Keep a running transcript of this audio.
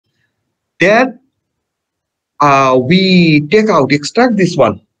There we extract this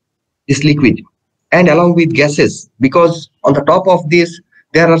liquid, and along with gases, because on the top of this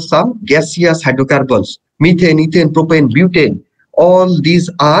there are some gaseous hydrocarbons, methane, ethane, propane, butane. All these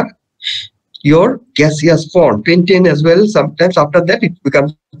are your gaseous form, pentane as well. Sometimes after that it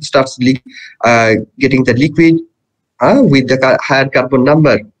starts getting the liquid with the higher carbon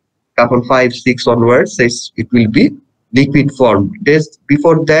number, carbon 5, 6 onwards, it will be liquid form.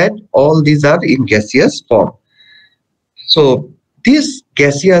 Before that, all these are in gaseous form. So these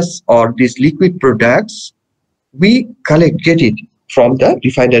gaseous or these liquid products, we get it from the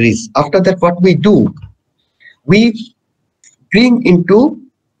refineries. After that, what we do, we bring into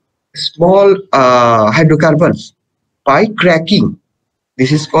small hydrocarbons by cracking.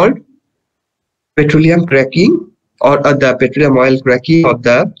 This is called petroleum cracking, or the petroleum oil cracking, or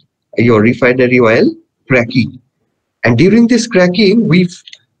your refinery oil cracking. And during this cracking, we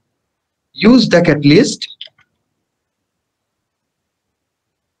use the catalyst.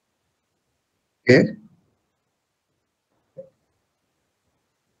 Okay.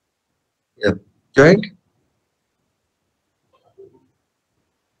 Yep. Right.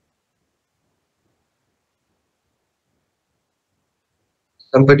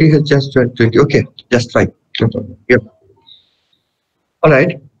 Somebody has just joined 20. Okay, just fine. No problem. Yep. All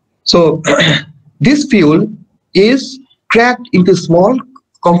right. So this fuel is cracked into small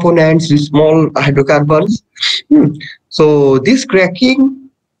components, small hydrocarbons. So this cracking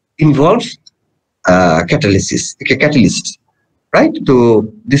involves catalysts, right?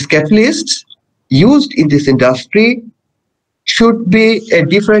 So this catalyst used in this industry should be a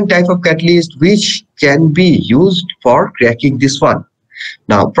different type of catalyst which can be used for cracking this one.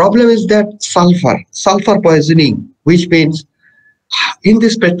 Now, problem is that sulfur poisoning, which means in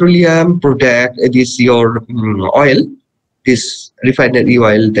this petroleum product, this your oil, this refinery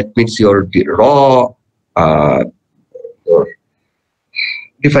oil, that means your raw your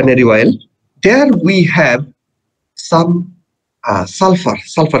refinery oil, there we have some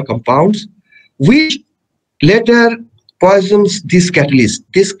sulfur compounds which later poisons this catalyst.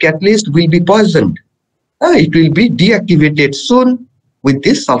 This catalyst will be poisoned. It will be deactivated soon with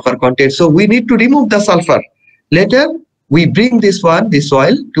this sulfur content. So we need to remove the sulfur. Later, we bring this oil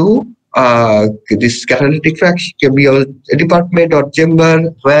to this catalytic fraction department or chamber,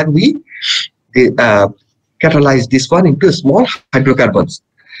 where we catalyze this one into small hydrocarbons.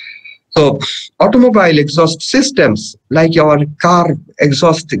 So automobile exhaust systems, like our car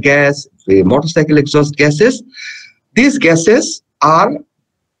exhaust gas, motorcycle exhaust gases, these gases are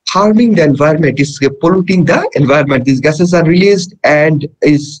harming the environment, is polluting the environment. These gases are released and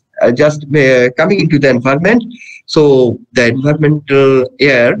is just coming into the environment. So the environmental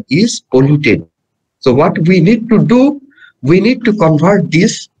air is polluted. So what we need to do, we need to convert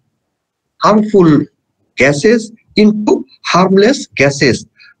these harmful gases into harmless gases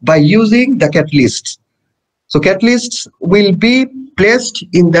by using the catalysts. So catalysts will be placed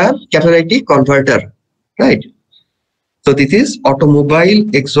in the catalytic converter, right? So this is automobile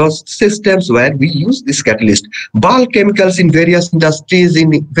exhaust systems where we use this catalyst. Bulk chemicals in various industries.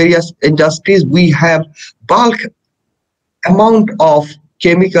 In various industries, we have bulk amount of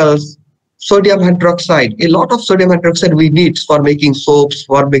chemicals. Sodium hydroxide, a lot of sodium hydroxide we need for making soaps,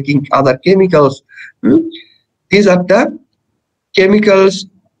 for making other chemicals. These are the chemicals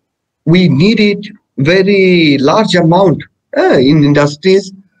we need it very large amount in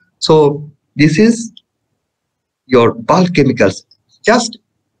industries. So this is your bulk chemicals. Just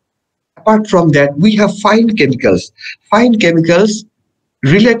apart from that, we have fine chemicals. Fine chemicals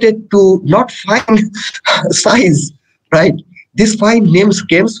related to not fine size, right? This fine names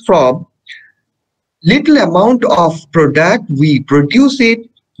comes from little amount of product we produce it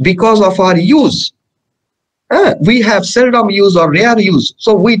because of our use. We have seldom use or rare use,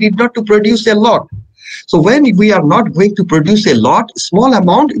 so we did not to produce a lot. So when we are not going to produce a lot, small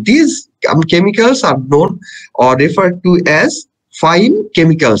amount, these chemicals are known or referred to as fine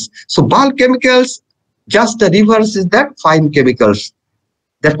chemicals. So bulk chemicals, just the reverse is that fine chemicals.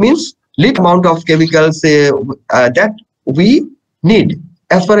 That means little amount of chemicals that we need.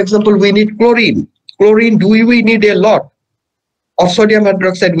 As for example, we need chlorine. Chlorine, do we need a lot? Or sodium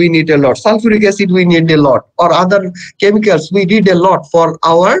hydroxide, we need a lot. Sulfuric acid, we need a lot. Or other chemicals, we need a lot for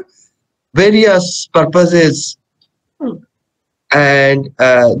our various purposes. And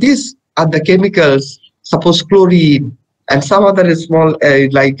these are the chemicals, suppose chlorine and some other small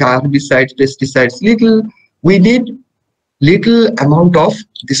like herbicides, pesticides, we need little amount of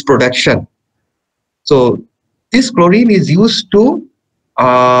this production. So this chlorine is used to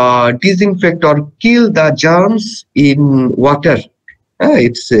disinfect or kill the germs in water.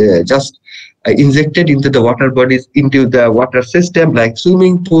 It's just injected into the water bodies, into the water system like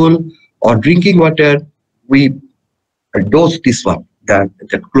swimming pool or drinking water. We dose this one, the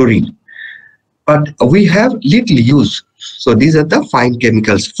chlorine. But we have little use. So these are the fine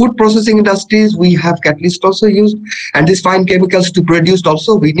chemicals. Food processing industries, we have catalyst also used, and these fine chemicals to produce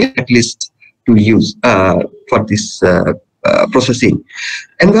also we need catalyst to use for this processing.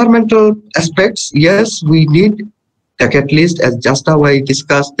 Environmental aspects, yes, we need the catalyst, as just now I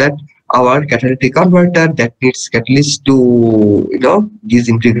discussed that our catalytic converter that needs catalyst to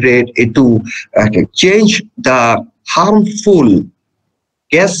disintegrate it, to change the harmful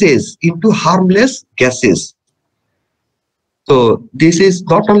gases into harmless gases. So this is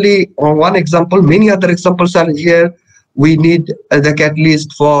not only one example, many other examples are here. We need the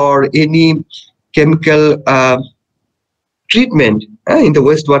catalyst for any chemical treatment in the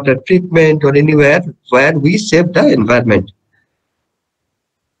wastewater treatment or anywhere where we save the environment.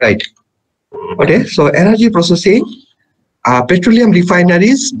 Right. Okay, so energy processing. Petroleum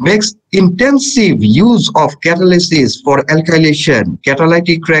refineries makes intensive use of catalysis for alkylation,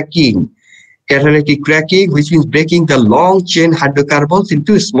 catalytic cracking, which means breaking the long chain hydrocarbons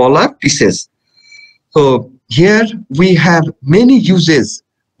into smaller pieces. So here we have many uses.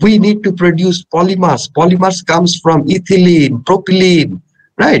 We need to produce polymers. Polymers comes from ethylene, propylene,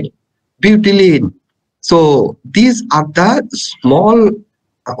 right? Butylene. So these are the small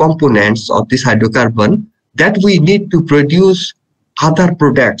components of this hydrocarbon that we need to produce other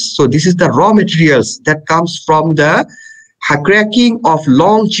products. So this is the raw materials that comes from the cracking of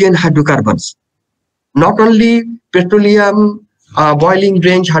long chain hydrocarbons. Not only petroleum boiling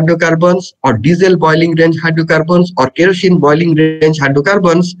range hydrocarbons or diesel boiling range hydrocarbons or kerosene boiling range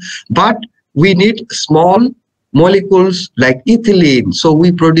hydrocarbons, but we need small molecules like ethylene. So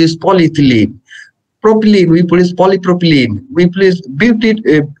we produce polyethylene. Propylene, we produce polypropylene. We produce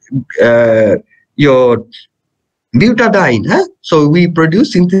your butadiene. So we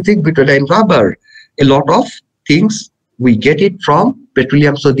produce synthetic butadiene rubber. A lot of things we get it from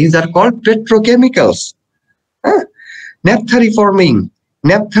petroleum. So these are called petrochemicals. Naphtha reforming.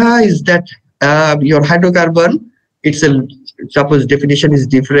 Naphtha is that your hydrocarbon. It's a, suppose definition is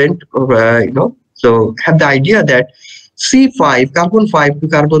different. So have the idea that C5, carbon 5 to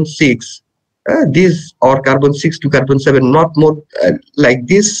carbon 6. These or carbon 6 to carbon 7, not more like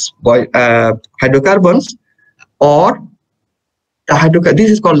this hydrocarbons, or the hydrocarbon.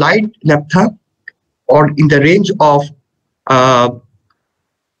 This is called light naphtha, or in the range of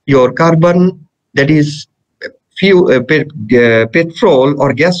your carbon, that is petrol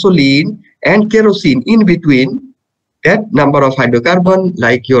or gasoline and kerosene. In between that number of hydrocarbon,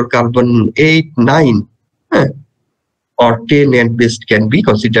 like your carbon 8, 9 or 10 and best, can be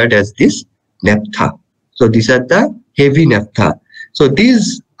considered as this naphtha. So these are the heavy naphtha. So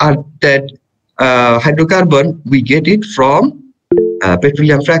these are that hydrocarbon, we get it from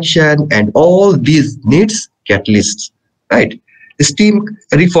petroleum fraction, and all these needs catalysts, right? Steam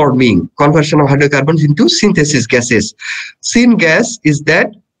reforming, conversion of hydrocarbons into synthesis gases. Syn gas is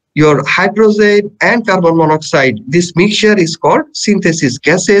that your hydrogen and carbon monoxide. This mixture is called synthesis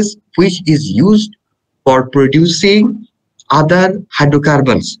gases, which is used for producing other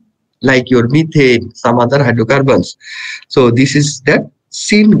hydrocarbons like your methane, some other hydrocarbons. So this is that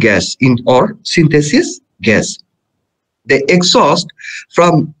syn gas or synthesis gas. The exhaust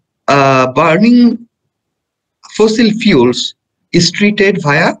from burning fossil fuels is treated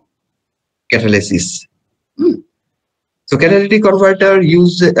via catalysis. So catalytic converter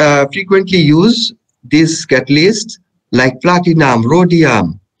frequently use these catalysts like platinum,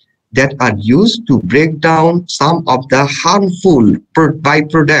 rhodium, that are used to break down some of the harmful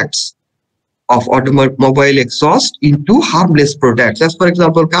byproducts of automobile exhaust into harmless products. As for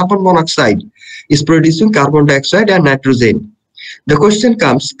example, carbon monoxide is producing carbon dioxide and nitrogen. The question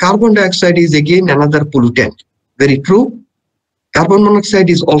comes, carbon dioxide is again another pollutant. Very true. Carbon monoxide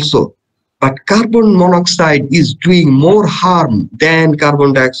is also, but carbon monoxide is doing more harm than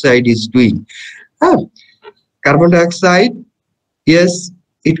carbon dioxide is doing. Carbon dioxide, yes,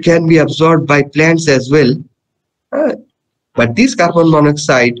 it can be absorbed by plants as well. But this carbon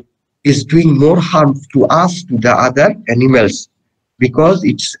monoxide is doing more harm to us, to the other animals, because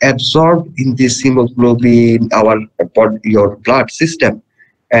it's absorbed in this hemoglobin, your blood system,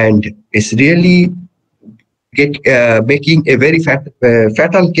 and it's really making a very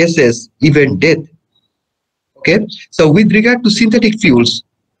fatal cases, even death. Okay, so with regard to synthetic fuels,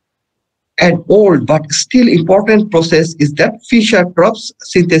 an old but still important process is that Fischer-Tropsch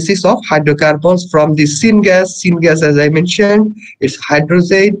synthesis of hydrocarbons from the syn gas. Syn gas, as I mentioned, is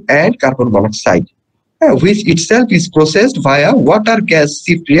hydrogen and carbon monoxide. which itself is processed via water gas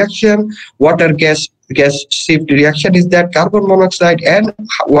shift reaction. Water gas shift reaction is that carbon monoxide and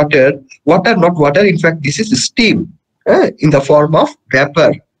water not water, in fact this is steam in the form of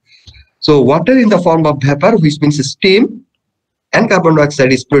vapor. So water in the form of vapor, which means steam, and carbon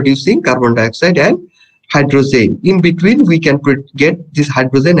dioxide is producing carbon dioxide and hydrogen. In between we can get this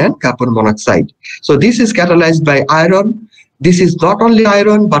hydrogen and carbon monoxide. So this is catalyzed by iron. This is not only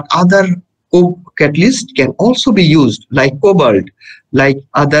iron, but other catalysts can also be used, like cobalt, like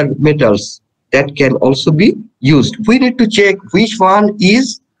other metals that can also be used. We need to check which one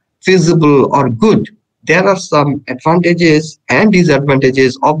is feasible or good. There are some advantages and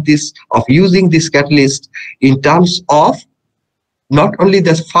disadvantages of using this catalyst in terms of not only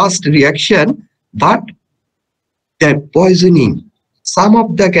the fast reaction, but their poisoning. Some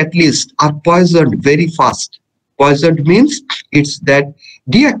of the catalysts are poisoned very fast. Poisoned means it's that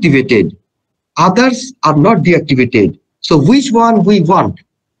deactivated. Others are not deactivated. So which one we want?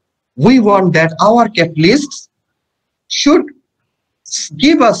 We want that our catalysts should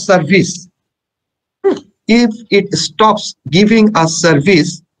give us service. If it stops giving us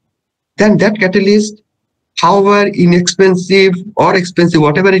service, then that catalyst, however inexpensive or expensive,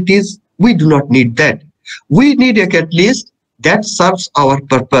 whatever it is, we do not need that. We need a catalyst that serves our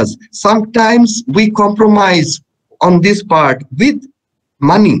purpose. Sometimes we compromise on this part with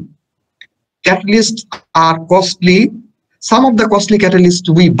money. Catalysts are costly. Some of the costly catalysts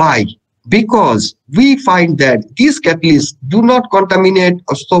we buy because we find that these catalysts do not contaminate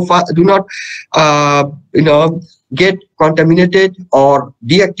or so far do not get contaminated or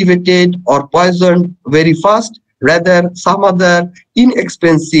deactivated or poisoned very fast. Rather, some other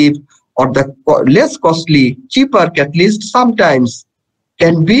inexpensive or the less costly, cheaper catalyst sometimes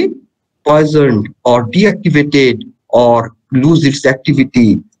can be poisoned or deactivated or lose its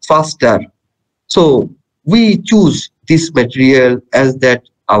activity faster. So we choose this material as that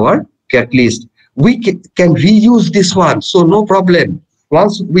our catalyst. We can reuse this one, so no problem.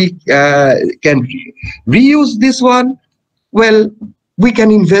 Once we can reuse this one, well, we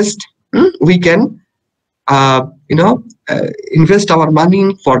can invest. We can invest our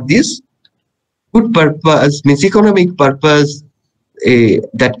money for this good purpose, means economic purpose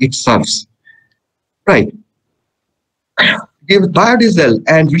that it serves. Right. Biodiesel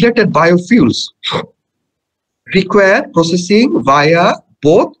and related biofuels require processing via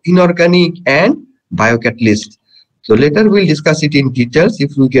both inorganic and biocatalyst. So later we'll discuss it in details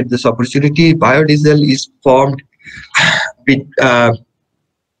if we get this opportunity. Biodiesel is formed with the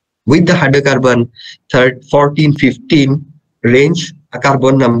hydrocarbon 14-15 range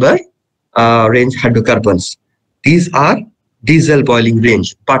carbon number range hydrocarbons. These are diesel boiling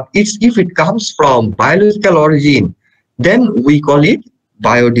range, but if it comes from biological origin, then we call it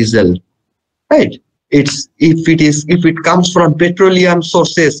biodiesel, right? If it comes from petroleum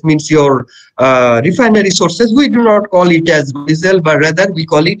sources, means your refinery sources, we do not call it as diesel, but rather we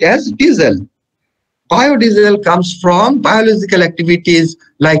call it as diesel. Biodiesel comes from biological activities,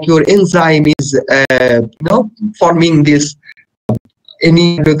 like your enzyme is forming this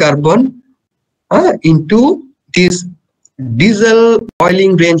any hydrocarbon into this diesel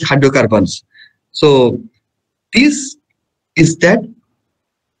boiling range hydrocarbons. So this is that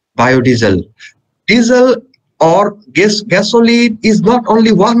biodiesel. Diesel or gasoline is not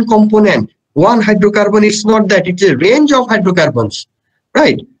only one component, one hydrocarbon. It's not that. It's a range of hydrocarbons,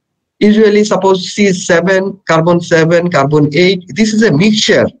 right? Usually, suppose C7, carbon 7, carbon 8. This is a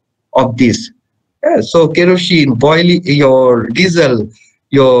mixture of this. Yeah, so kerosene, boiling, your diesel,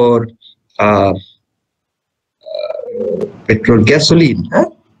 your petrol, gasoline.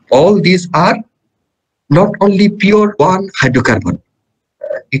 All these are not only pure one hydrocarbon.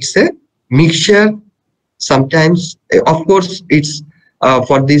 It's a mixture. Sometimes, of course, it's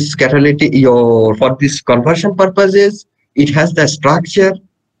for this catalytic or for this conversion purposes, it has the structure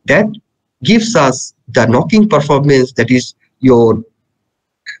that gives us the knocking performance, that is your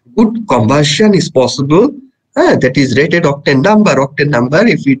good combustion is possible. That is rated octane number. Octane number,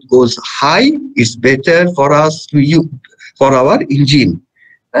 if it goes high, it's better for us to use for our engine,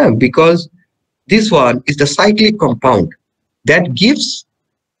 because this one is the cyclic compound that gives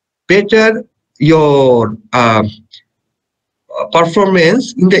better your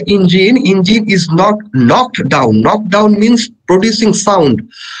performance in the engine. Engine is not knocked down. Knocked down means producing sound.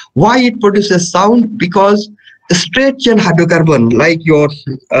 Why it produces sound? Because the straight chain hydrocarbon like your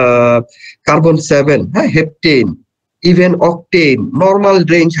carbon 7, heptane, even octane, normal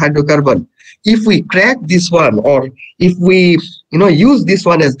range hydrocarbon, if we crack this one or if we use this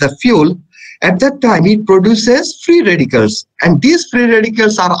one as the fuel, At that time, it produces free radicals, and these free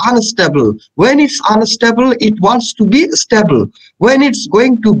radicals are unstable. When it's unstable, it wants to be stable. When it's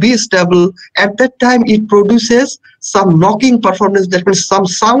going to be stable, at that time, it produces some knocking performance, that means some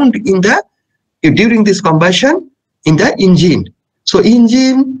sound in the during this combustion in the engine. So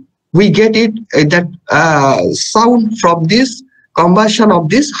engine, we get it that sound from this combustion of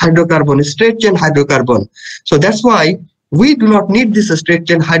this hydrocarbon, straight chain hydrocarbon. So that's why we do not need this straight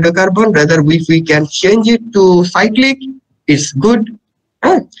chain hydrocarbon. Rather, if we can change it to cyclic, it's good.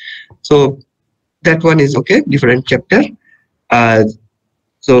 So that one is okay, different chapter.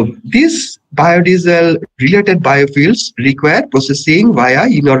 So these biodiesel related biofuels require processing via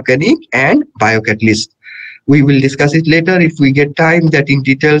inorganic and biocatalyst. We will discuss it later if we get time, that in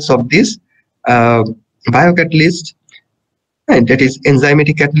details of this biocatalyst, and that is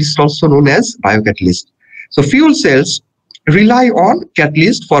enzymatic catalyst, also known as biocatalyst. So fuel cells rely on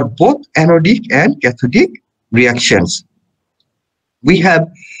catalyst for both anodic and cathodic reactions. We have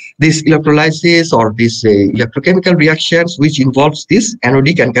this electrolysis or this electrochemical reactions which involves this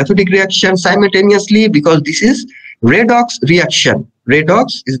anodic and cathodic reaction simultaneously, because this is redox reaction.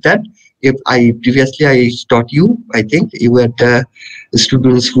 Redox is that, if I previously taught you, I think you were the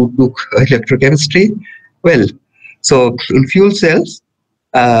students who took electrochemistry. Well, so in fuel cells,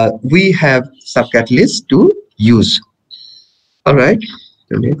 we have subcatalysts to use. All right,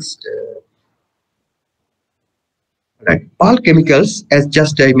 the next. Right. Bulk chemicals, as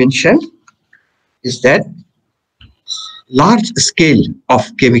just I mentioned, is that large scale of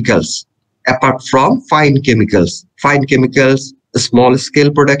chemicals apart from fine chemicals. Fine chemicals, small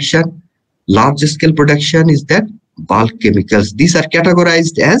scale production. Large scale production is that bulk chemicals. These are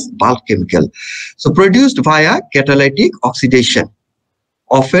categorized as bulk chemical. So produced via catalytic oxidation,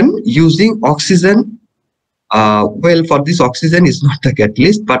 often using oxygen. Well, for this, oxygen is not the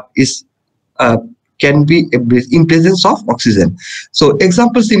catalyst, but is can be in presence of oxygen. So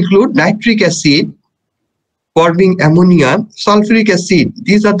examples include nitric acid forming ammonia, sulfuric acid.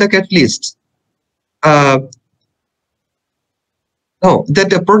 These are the catalysts.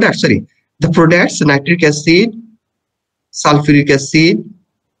 The products, nitric acid, sulfuric acid,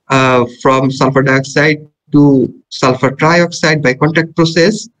 from sulfur dioxide to sulfur trioxide by contact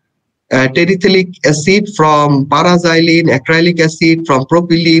process, terephthalic acid from paraxylene, acrylic acid from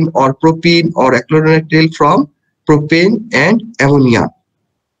propylene or propene, or acrylonitrile from propane and ammonia.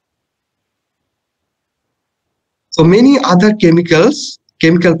 So many other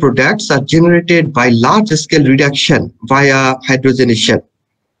chemical products are generated by large scale reduction via hydrogenation.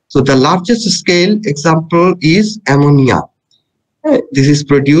 So the largest scale example is ammonia. This is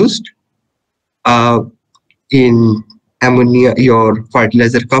produced in ammonia, your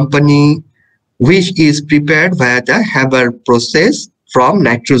fertilizer company, which is prepared via the Haber process from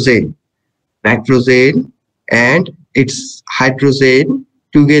nitrogen and its hydrogen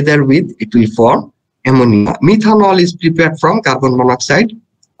together with it will form ammonia. Methanol is prepared from carbon monoxide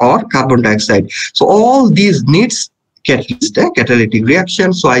or carbon dioxide. So all these needs catalytic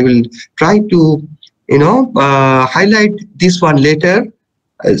reaction. So I will try to highlight this one later.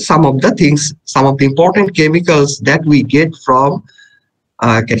 Some of the things, some of the important chemicals that we get from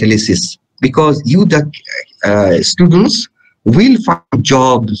catalysis, because you, the students, will find a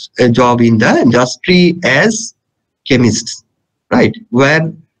job in the industry as chemists, right?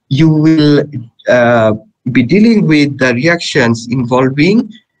 Where you will be dealing with the reactions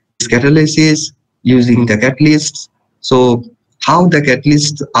involving catalysis using the catalysts. So how the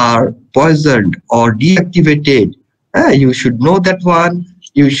catalysts are poisoned or deactivated, you should know that one.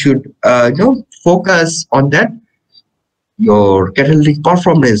 You should focus on that, your catalytic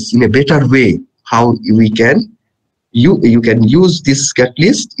performance in a better way. How we can you can use this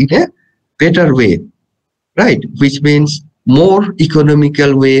catalyst in a better way, right? Which means more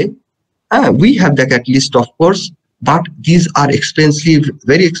economical way. We have the catalyst, of course, but these are expensive,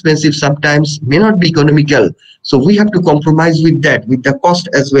 very expensive. Sometimes may not be economical, so we have to compromise with that, with the cost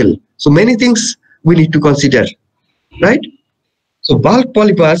as well. So many things we need to consider, right? So bulk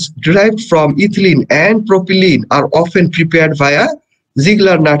polymers derived from ethylene and propylene are often prepared via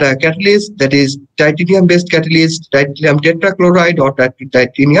Ziegler-Natta catalyst, that is titanium-based catalyst, titanium tetrachloride or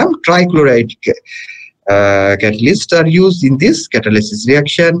titanium trichloride catalysts are used in this catalysis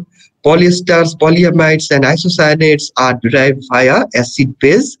reaction. Polyesters, polyamides, and isocyanates are derived via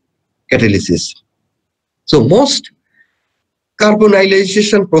acid-base catalysis. So most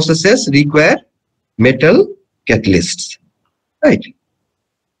carbonylation processes require metal catalysts. Right.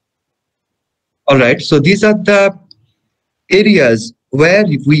 All right. So these are the areas where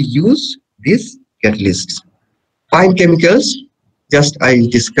we use these catalysts. Fine chemicals, just I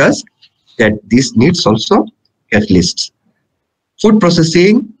discussed. that this needs also catalysts. Food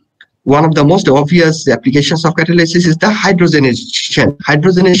processing, one of the most obvious applications of catalysis is the hydrogenation.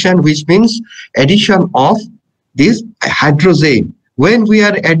 Hydrogenation, which means addition of this hydrogen. When we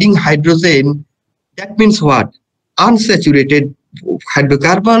are adding hydrogen, that means what? Unsaturated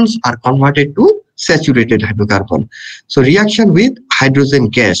hydrocarbons are converted to saturated hydrocarbon. So reaction with hydrogen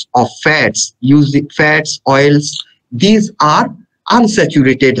gas of fats, using fats, oils, these are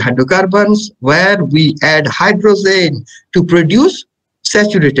unsaturated hydrocarbons where we add hydrogen to produce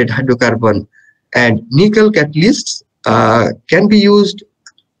saturated hydrocarbon. And nickel catalysts can be used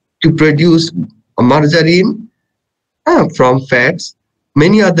to produce margarine from fats.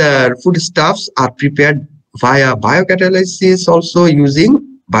 Many other foodstuffs are prepared via biocatalysis, also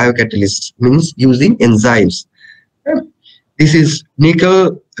using biocatalysts, means using enzymes. This is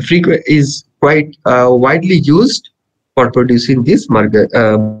nickel is quite widely used for producing this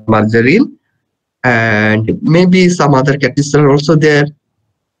margarine, and maybe some other catalysts are also there.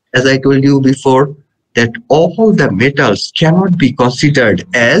 As I told you before, that all the metals cannot be considered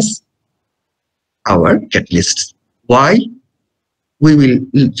as our catalysts. Why? We will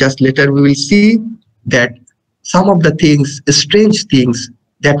just later we will see that some of the things, strange things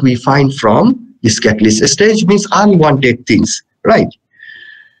that we find from this catalyst. Strange means unwanted things, right?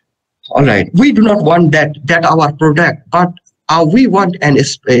 All right. We do not want that our product, but we want a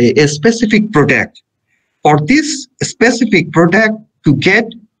specific product. For this specific product to get,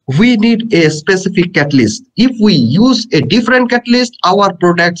 we need a specific catalyst. If we use a different catalyst, our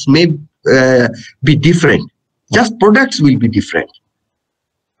products may be different. Just products will be different,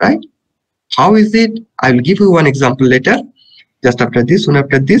 right? How is it? I will give you one example later, just after this, soon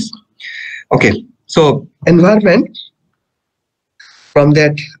after this. Okay, so environment, from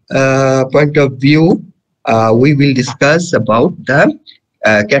that point of view, we will discuss about the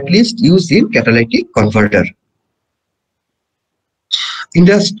catalyst used in catalytic converter.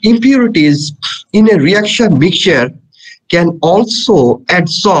 Impurities in a reaction mixture can also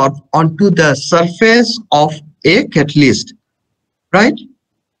adsorb onto the surface of a catalyst, right?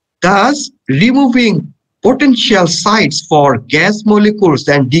 Thus, removing potential sites for gas molecules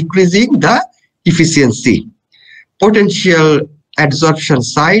and decreasing the efficiency. Potential adsorption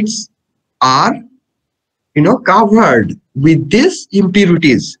sites are, covered with these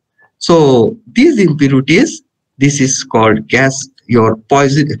impurities. So these impurities, this is called catalyst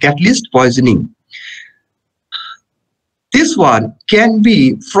poisoning. This one can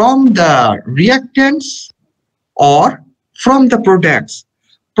be from the reactants or from the products.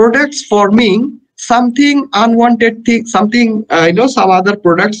 Products forming something unwanted thing, something, some other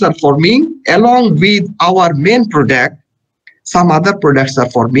products are forming along with our main product. Some other products are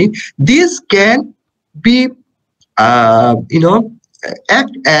forming. This can be, act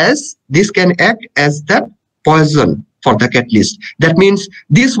as the poison for the catalyst. That means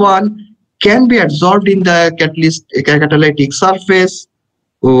this one can be absorbed in the catalytic surface,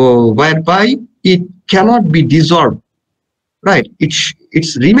 whereby it cannot be dissolved, right?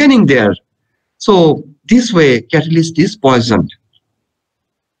 It's remaining there. So this way, catalyst is poisoned.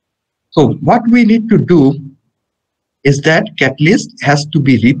 So what we need to do is that catalyst has to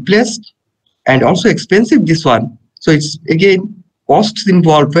be replaced, and also expensive, this one. So it's again costs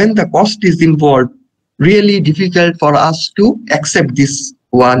involved. When the cost is involved, really difficult for us to accept this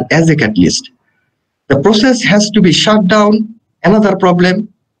one as a catalyst. The process has to be shut down, another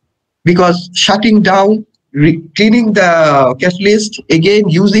problem, because shutting down, cleaning the catalyst, again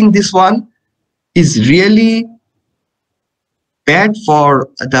using this one is really bad for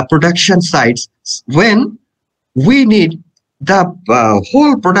the production sites when we need the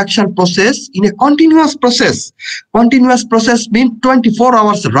whole production process in a continuous process. Continuous process means 24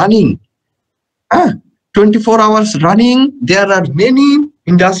 hours running. 24 hours running. There are many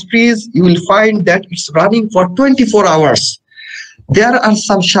industries, you will find that it's running for 24 hours. There are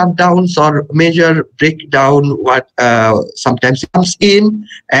some shutdowns or major breakdown what sometimes comes in,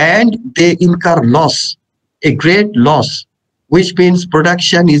 and they incur loss, a great loss, which means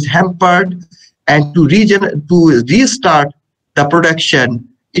production is hampered, and to restart the production,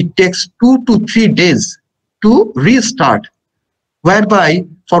 it takes 2 to 3 days to restart, whereby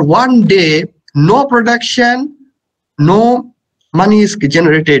for 1 day, no production, no money is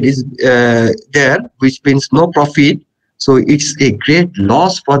generated is there, which means no profit. So it's a great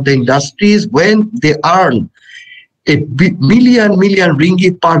loss for the industries when they earn a million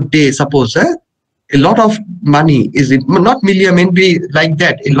ringgit per day, suppose. A lot of money is it, not million, maybe like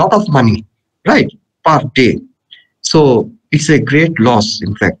that, a lot of money, right, per day. So it's a great loss,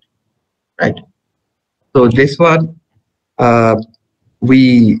 in fact, right? So this one,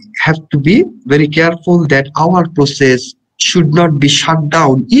 we have to be very careful that our process should not be shut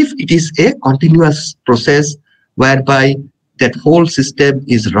down if it is a continuous process whereby that whole system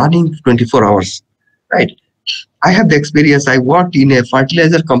is running 24 hours, right? I have the experience. I worked in a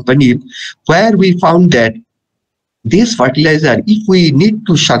fertilizer company where we found that this fertilizer, if we need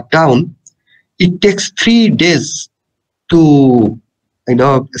to shut down, it takes 3 days to,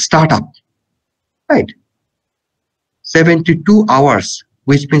 start up, right? 72 hours,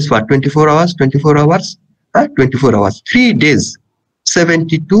 which means what? 24 hours, 24 hours, 24 hours, 3 days,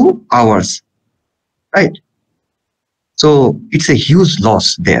 72 hours, right? So it's a huge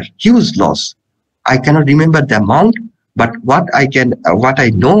loss there, huge loss. I cannot remember the amount, but what I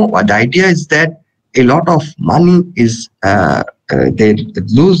know, what the idea is that a lot of money is, they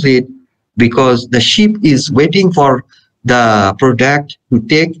lose it because the ship is waiting for the product to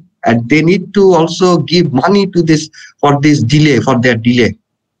take, and they need to also give money to this for this delay, for their delay.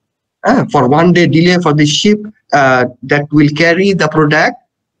 For 1 day delay for the ship that will carry the product,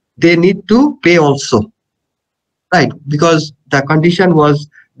 they need to pay also, right? Because the condition was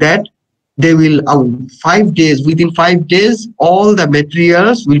that they will, 5 days, within 5 days, all the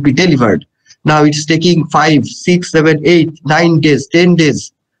materials will be delivered. Now it's taking 5, 6, 7, 8, 9 days, 10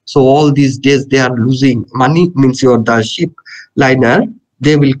 days. So all these days they are losing money, means the ship liner,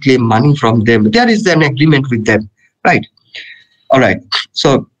 they will claim money from them. There is an agreement with them, right? All right.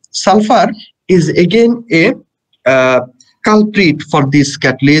 So sulfur is again a culprit for this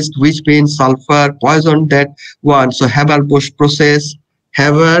catalyst, which means sulfur poison that one. So Haber-Bosch process,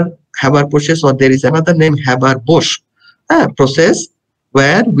 Haber process, or there is another name, Haber-Bosch process,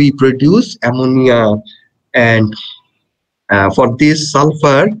 where we produce ammonia, and for this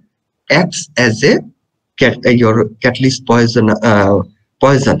sulfur acts as a your catalyst poison.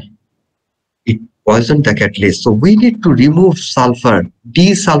 It poisons the catalyst. So we need to remove sulfur,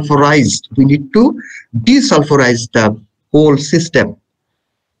 desulfurized. We need to desulfurize the whole system.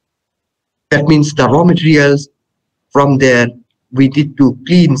 That means the raw materials from there, we need to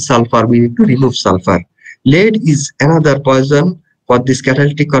clean sulfur, we need to remove sulfur. Lead is another poison for this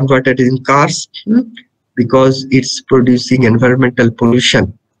catalytic converter in cars, because it's producing environmental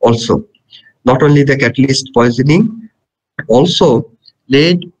pollution also. Not only the catalyst poisoning, but also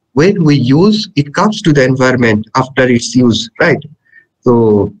lead, when we use, it comes to the environment after its use, right?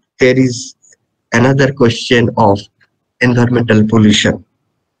 So there is another question of environmental pollution.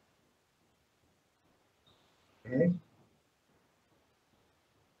 Okay.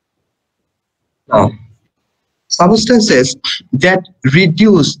 Now, substances that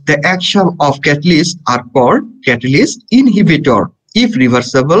reduce the action of catalyst are called catalyst inhibitor if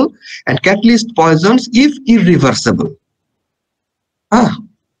reversible, and catalyst poisons if irreversible.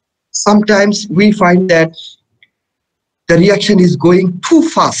 Sometimes we find that the reaction is going too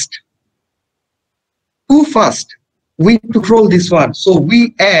fast. We control this one, so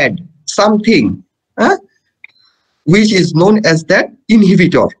we add something which is known as that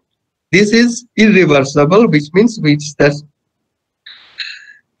inhibitor. This is irreversible, which means that's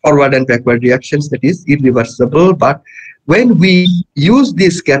forward and backward reactions, that is irreversible. But when we use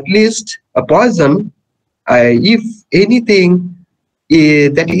this catalyst poison, if anything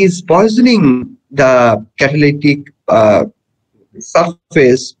that is poisoning the catalytic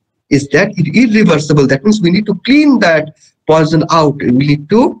surface, is that irreversible. That means we need to clean that poison out. We need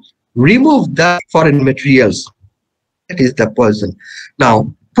to remove the foreign materials. That is the poison.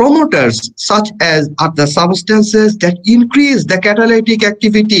 Now, promoters such as are the substances that increase the catalytic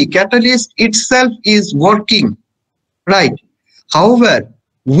activity. Catalyst itself is working, right? However,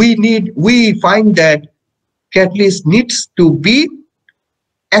 we find that catalyst needs to be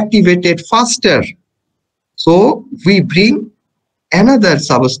activated faster. So we bring another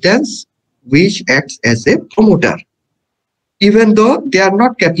substance which acts as a promoter. Even though they are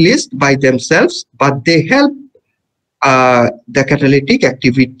not catalyst by themselves, but they help the catalytic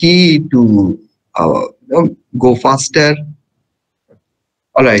activity to go faster.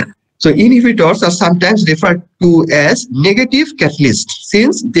 All right. So inhibitors are sometimes referred to as negative catalysts,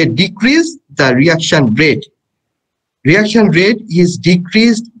 since they decrease the reaction rate. Reaction rate is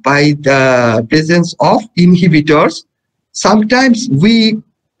decreased by the presence of inhibitors. Sometimes we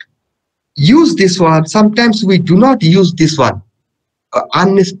use this one, sometimes we do not use this one.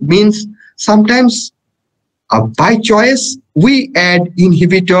 Means sometimes by choice we add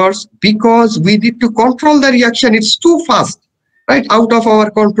inhibitors because we need to control the reaction. It's too fast, right? Out of our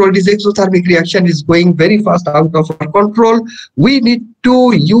control. This exothermic reaction is going very fast, out of our control. We need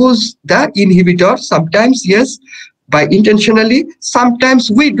to use the inhibitor. Sometimes, yes, by intentionally. Sometimes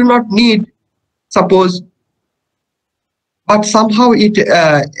we do not need, suppose but somehow it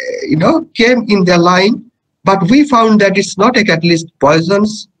came in the line. But we found that it's not a catalyst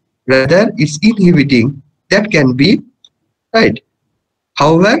poisons, rather it's inhibiting. That can be right.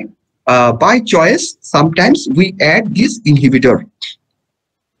 However, by choice, sometimes we add this inhibitor.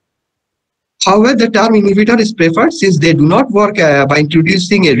 However, the term inhibitor is preferred since they do not work by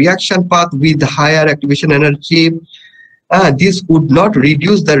introducing a reaction path with higher activation energy. This would not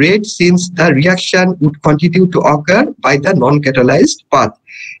reduce the rate since the reaction would continue to occur by the non-catalyzed path.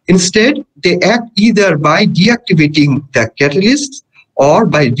 Instead, they act either by deactivating the catalyst or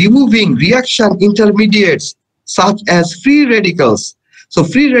by removing reaction intermediates such as free radicals. So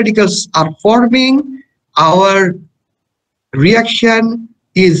free radicals are forming, our reaction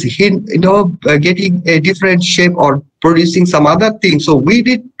is getting a different shape or producing some other thing. So we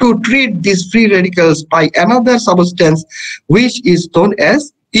need to treat these free radicals by another substance which is known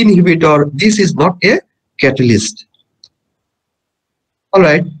as inhibitor. This is not a catalyst. All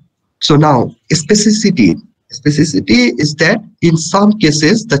right. So now specificity. Specificity is that in some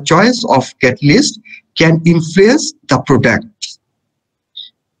cases the choice of catalyst can influence the product.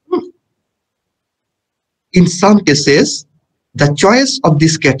 In some cases, the choice of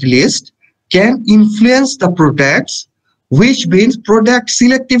this catalyst can influence the products, which means product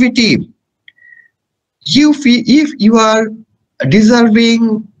selectivity. If you are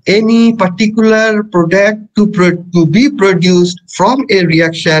deserving any particular product to be produced from a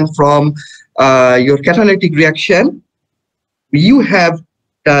reaction, from your catalytic reaction, you have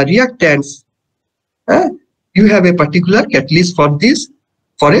the reactants. You have a particular catalyst for this,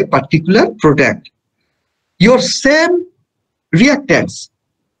 for a particular product. Your same reactants,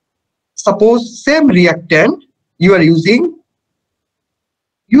 suppose same reactant you are using,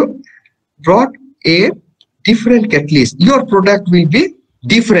 you brought a different catalyst, your product will be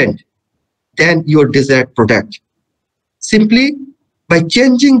different than your desired product. Simply by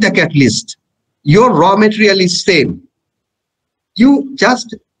changing the catalyst, your raw material is same. You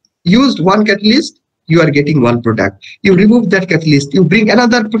just used one catalyst, you are getting one product. You remove that catalyst, you bring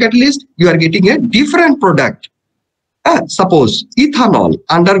another catalyst, you are getting a different product. Suppose ethanol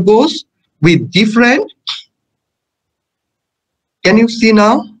undergoes with different, can you see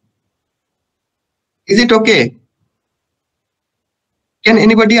now? Is it okay? Can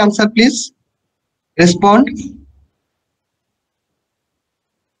anybody answer, please? Respond.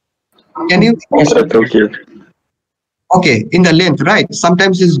 Can you? Yes, sir, okay. Okay, in the length, right?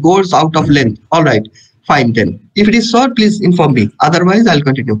 Sometimes it goes out of length. All right, fine then. If it is short, please inform me. Otherwise, I'll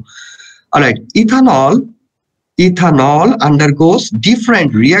continue. All right, ethanol undergoes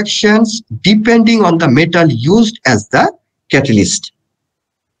different reactions depending on the metal used as the catalyst.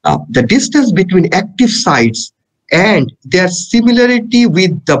 Now, the distance between active sites and their similarity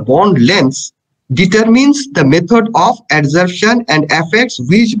with the bond lengths determines the method of adsorption and affects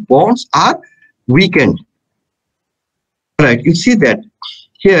which bonds are weakened. All right, you see that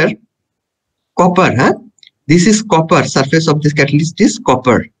here, copper, this is copper, surface of this catalyst is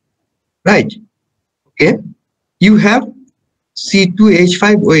copper, right? Okay, you have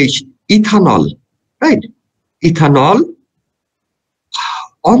C2H5OH, ethanol, right? Ethanol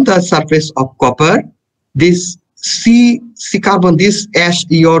on the surface of copper, this C carbon, this ash,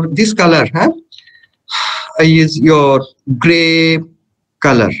 this color is your gray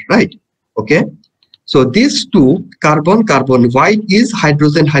color, right? Okay, so these two, carbon, white is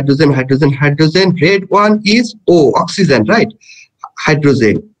hydrogen, red one is O, oxygen, right?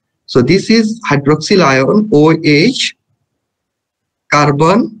 Hydrogen. So this is hydroxyl ion, OH,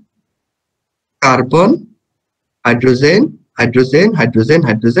 carbon, hydrogen,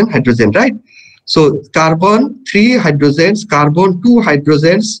 right? So carbon 3 hydrogens, carbon 2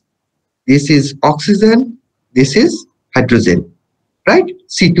 hydrogens, this is oxygen, this is hydrogen, right?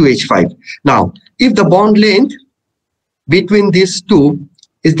 C2H5. Now, if the bond length between these two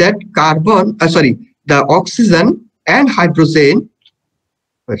is that carbon, the oxygen and hydrogen,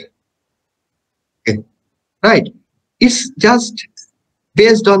 okay, right? It's just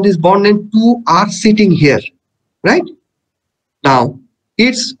based on this bond length, two are sitting here, right? Now,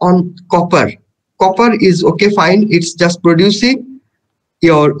 it's on copper. Copper is okay, fine. It's just producing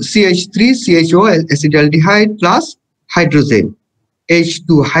your CH3, CHO, acetaldehyde plus hydrogen.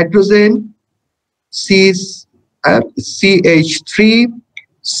 H2 hydrogen, CH3,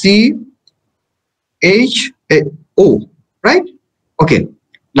 CHO, right? Okay.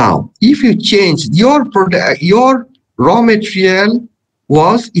 Now, if you change your product, your raw material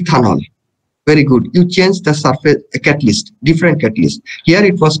was ethanol. Very good. You change the surface catalyst, different catalyst. Here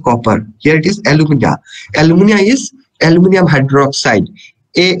it was copper. Here it is alumina. Alumina is aluminum hydroxide,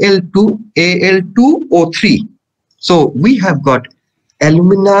 Al2O3. So we have got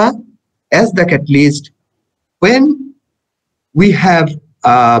alumina as the catalyst when we have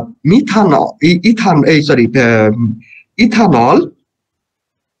methanol, ethanol.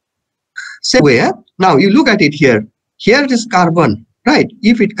 Same way. Now you look at it here. Here it is carbon, right?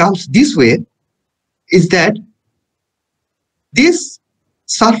 If it comes this way, is that this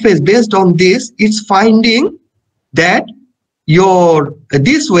surface based on this, it's finding that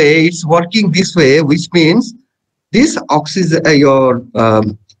this way it's working this way, which means this oxygen,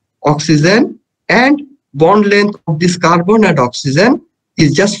 oxygen and bond length of this carbon and oxygen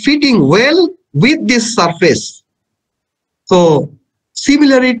is just fitting well with this surface. So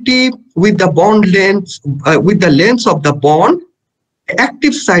similarity with the bond length, with the length of the bond,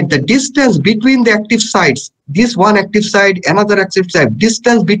 active site, the distance between the active sites, this one active site, another active site,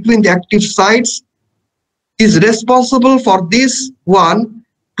 distance between the active sites is responsible for this one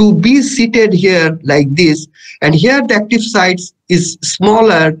to be seated here like this, and here the active sites is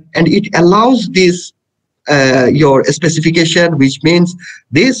smaller, and it allows this your specification, which means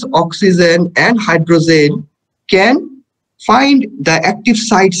this oxygen and hydrogen can find the active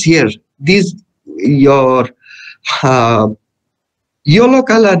sites here. These your yellow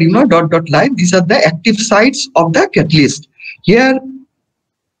color, dot line, these are the active sites of the catalyst. Here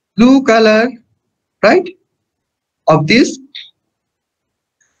blue color, right, of this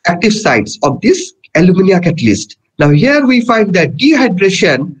active sites of this alumina catalyst. Now here we find that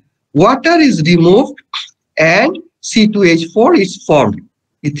dehydration, water is removed and C2H4 is formed,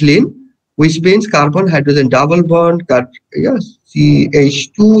 ethylene, which means carbon hydrogen double bond,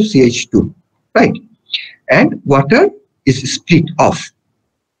 CH2, right? And water is split off.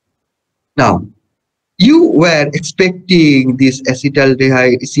 Now, you were expecting this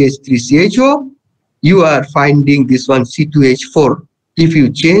acetaldehyde CH3CHO, you are finding this one C2H4 if you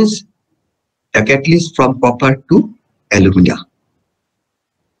change the catalyst from copper to alumina,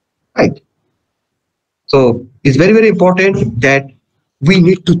 right? So it's very, very important that we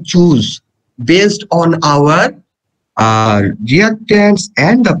need to choose based on our reactants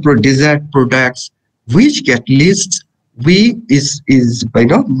and the desired products, which catalysts is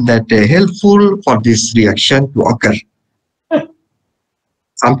that helpful for this reaction to occur.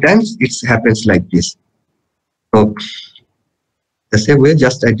 Sometimes it happens like this. So the same way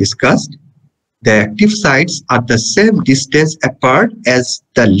just I discussed, the active sites are the same distance apart as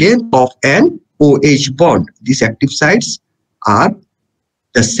the length of an OH bond. These active sites are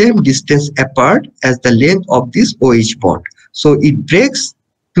the same distance apart as the length of this OH bond. So it breaks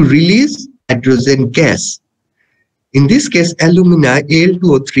to release hydrogen gas. In this case, alumina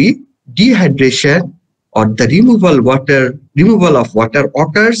Al2O3, dehydration or the removal of water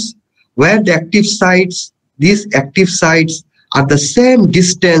occurs where the active sites, these active sites are the same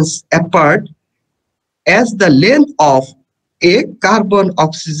distance apart as the length of a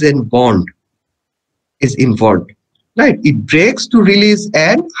carbon-oxygen bond is involved. Right? It breaks to release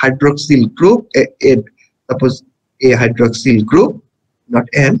an hydroxyl group, suppose a hydroxyl group, not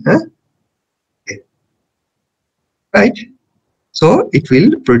N, right? So it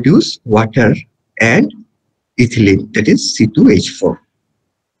will produce water and ethylene, that is C2H4.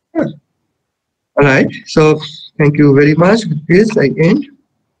 All right, so thank you very much. With this, I end.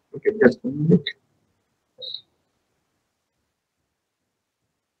 Okay, just a minute.